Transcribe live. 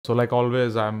So like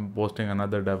always, I'm posting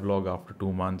another devlog after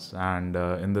 2 months, and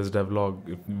in this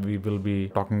devlog, we will be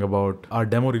talking about our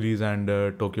demo release and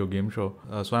Tokyo Game Show.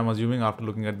 So I'm assuming after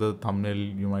looking at the thumbnail,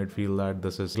 you might feel that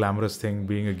this is glamorous thing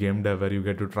being a game dev where you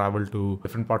get to travel to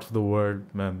different parts of the world,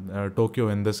 Tokyo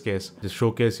in this case, just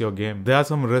showcase your game. There are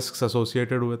some risks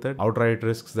associated with it, outright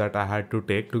risks that I had to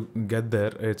take to get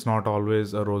there. It's not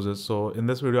always a roses. So in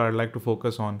this video, I'd like to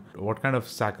focus on what kind of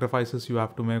sacrifices you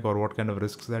have to make or what kind of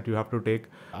risks that you have to take.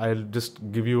 I'll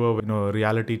just give you a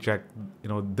reality check.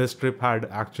 This trip had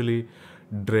actually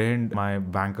drained my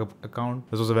bank account.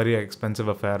 This was a very expensive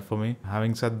affair for me.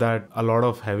 Having said that, a lot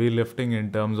of heavy lifting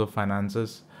in terms of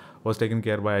finances was taken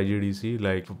care by IGDC.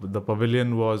 Like the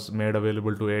pavilion was made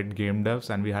available to 8 game devs,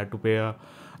 and we had to pay a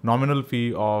nominal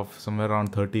fee of somewhere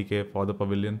around 30K for the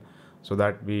pavilion, so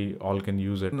that we all can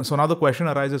use it. So now the question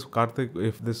arises, Karthik,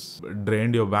 if this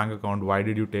drained your bank account, why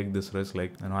did you take this risk?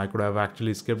 Like, I could have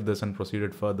actually skipped this and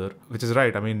proceeded further, which is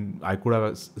right. I mean, I could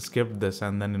have skipped this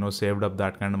and then, saved up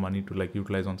that kind of money to like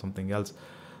utilize on something else.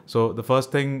 So the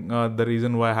first thing, the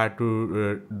reason why I had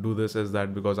to do this is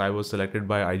that because I was selected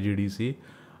by IGDC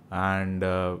and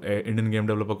Indian Game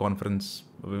Developer Conference.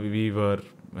 We were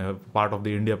part of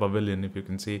the India Pavilion, if you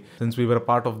can see. Since we were a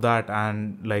part of that,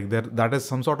 and like that is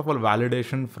some sort of a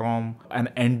validation from an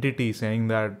entity saying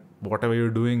that whatever you're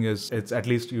doing it's at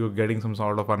least you're getting some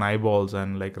sort of an eyeballs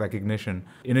and like recognition.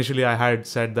 Initially, I had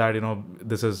said that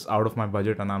this is out of my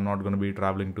budget and I'm not going to be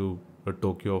traveling to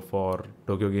Tokyo for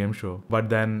Tokyo Game Show. But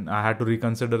then I had to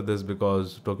reconsider this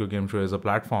because Tokyo Game Show is a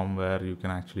platform where you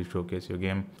can actually showcase your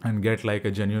game and get like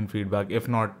a genuine feedback, if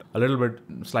not a little bit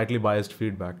slightly biased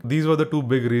feedback. These were the two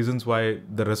big reasons why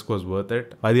the risk was worth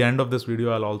it. By the end of this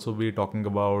video, I'll also be talking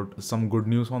about some good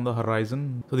news on the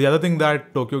horizon. So the other thing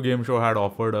that Tokyo Game Show had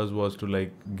offered us was to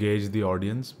like gauge the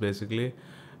audience, basically,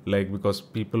 like because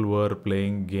people were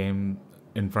playing game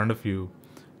in front of you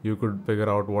could figure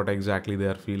out what exactly they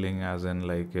are feeling, as in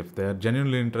like if they are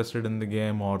genuinely interested in the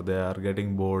game or they are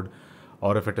getting bored,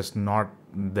 or if it is not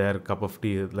their cup of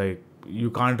tea. Like you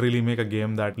can't really make a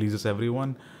game that pleases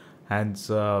everyone, hence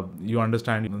you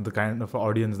understand the kind of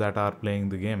audience that are playing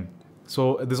the game.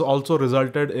 So this also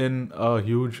resulted in a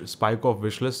huge spike of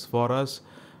wishlists for us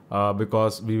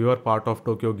because we were part of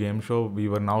Tokyo Game Show. We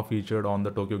were now featured on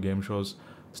the Tokyo Game Show's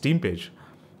Steam page.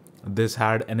 This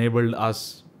had enabled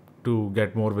us to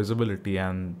get more visibility,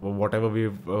 and whatever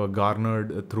we've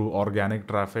garnered through organic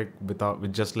traffic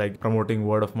with just like promoting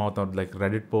word of mouth or like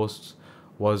Reddit posts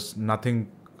was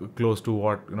nothing close to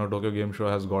what Tokyo Game Show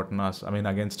has gotten us. I mean,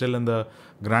 again, still in the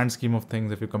grand scheme of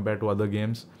things, if you compare to other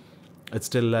games, it's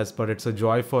still less, but it's a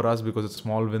joy for us because it's a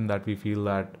small win that we feel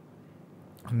that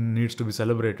needs to be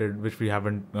celebrated, which we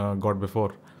haven't got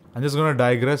before. I'm just going to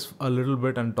digress a little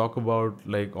bit and talk about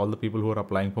like all the people who are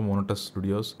applying for Monotus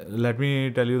Studios. Let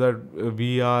me tell you that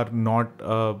we are not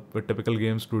a typical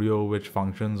game studio which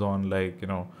functions on like,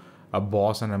 a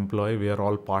boss and employee. We are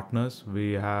all partners.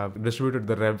 We have distributed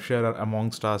the rev share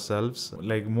amongst ourselves.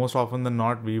 Like most often than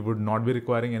not, we would not be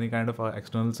requiring any kind of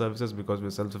external services because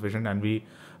we're self-sufficient and we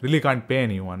really can't pay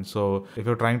anyone. So if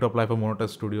you're trying to apply for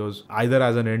Monotus Studios, either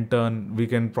as an intern, we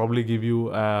can probably give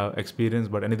you experience,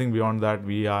 but anything beyond that,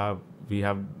 we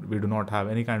do not have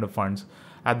any kind of funds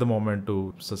at the moment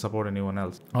to support anyone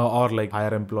else or like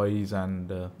hire employees and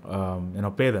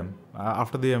pay them.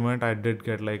 After the event, I did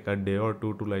get like a day or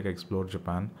two to like explore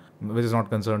Japan, which is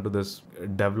not concerned to this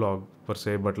devlog per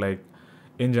se, but like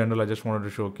in general, I just wanted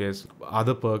to showcase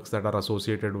other perks that are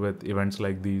associated with events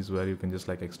like these, where you can just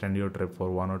like extend your trip for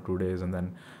 1 or 2 days and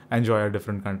then enjoy a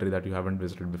different country that you haven't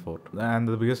visited before. And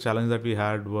the biggest challenge that we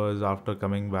had was after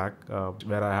coming back,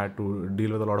 where I had to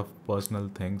deal with a lot of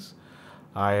personal things.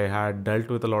 I had dealt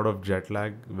with a lot of jet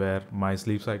lag where my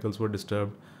sleep cycles were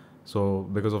disturbed, so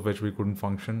because of which we couldn't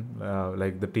function.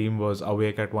 Like the team was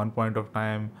awake at one point of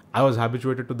time. I was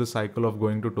habituated to the cycle of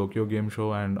going to Tokyo Game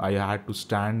Show, and I had to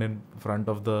stand in front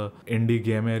of the indie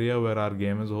game area where our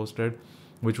game is hosted,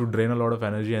 which would drain a lot of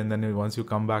energy. And then once you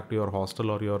come back to your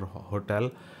hostel or your hotel,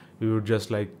 you would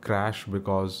just like crash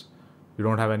because you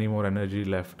don't have any more energy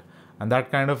left. And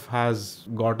that kind of has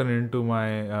gotten into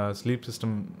my sleep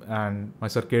system and my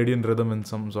circadian rhythm in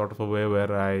some sort of a way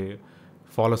where I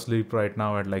fall asleep right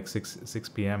now at like 6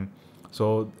 p.m.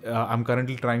 So I'm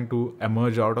currently trying to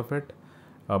emerge out of it.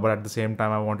 But at the same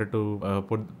time, I wanted to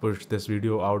push this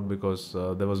video out because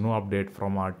there was no update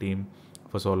from our team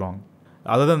for so long.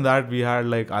 Other than that, we had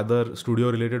like other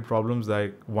studio related problems,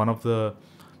 like one of the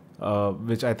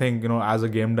which I think, as a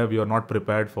game dev, you're not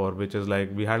prepared for, which is like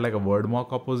we had like a word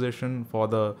mock opposition for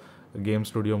the game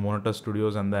studio, Monotus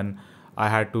Studios, and then I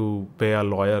had to pay a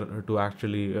lawyer to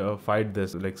actually fight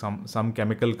this. Like some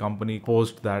chemical company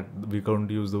post that we couldn't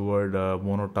use the word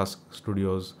Monotusk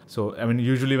Studios. So I mean,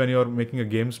 usually when you're making a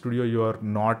game studio, you are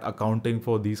not accounting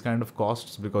for these kind of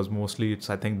costs, because mostly it's,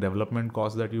 I think, development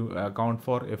costs that you account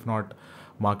for, if not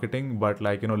marketing. But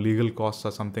like, legal costs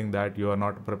are something that you are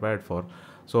not prepared for.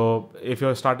 So if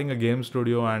you're starting a game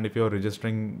studio and if you're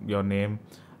registering your name,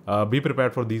 be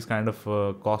prepared for these kind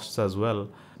of costs as well,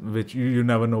 which you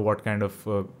never know what kind of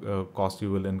cost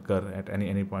you will incur at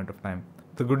any point of time.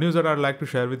 The good news that I'd like to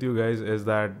share with you guys is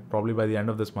that probably by the end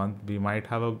of this month, we might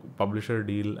have a publisher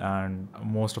deal and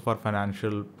most of our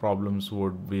financial problems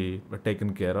would be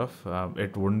taken care of.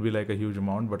 It wouldn't be like a huge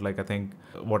amount, but like I think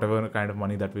whatever kind of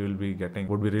money that we will be getting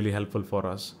would be really helpful for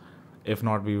us. If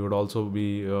not, we would also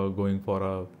be going for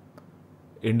a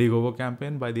Indiegogo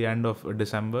campaign by the end of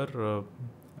December.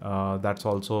 That's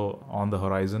also on the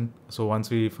horizon. So once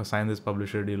we sign this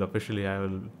publisher deal officially, I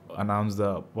will announce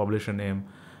the publisher name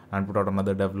and put out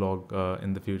another devlog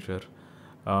in the future.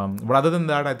 But other than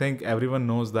that, I think everyone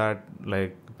knows that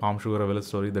like Palm Sugar: A Village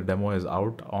Story, the demo is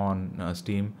out on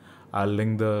Steam. I'll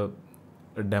link the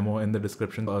demo in the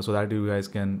description so that you guys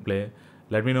can play.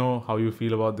 Let me know how you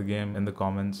feel about the game in the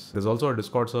comments. There's also a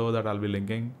Discord server that I'll be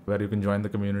linking where you can join the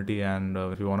community, and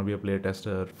if you want to be a play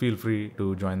tester, feel free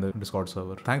to join the Discord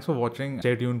server. Thanks for watching.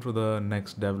 Stay tuned for the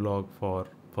next devlog for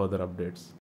further updates.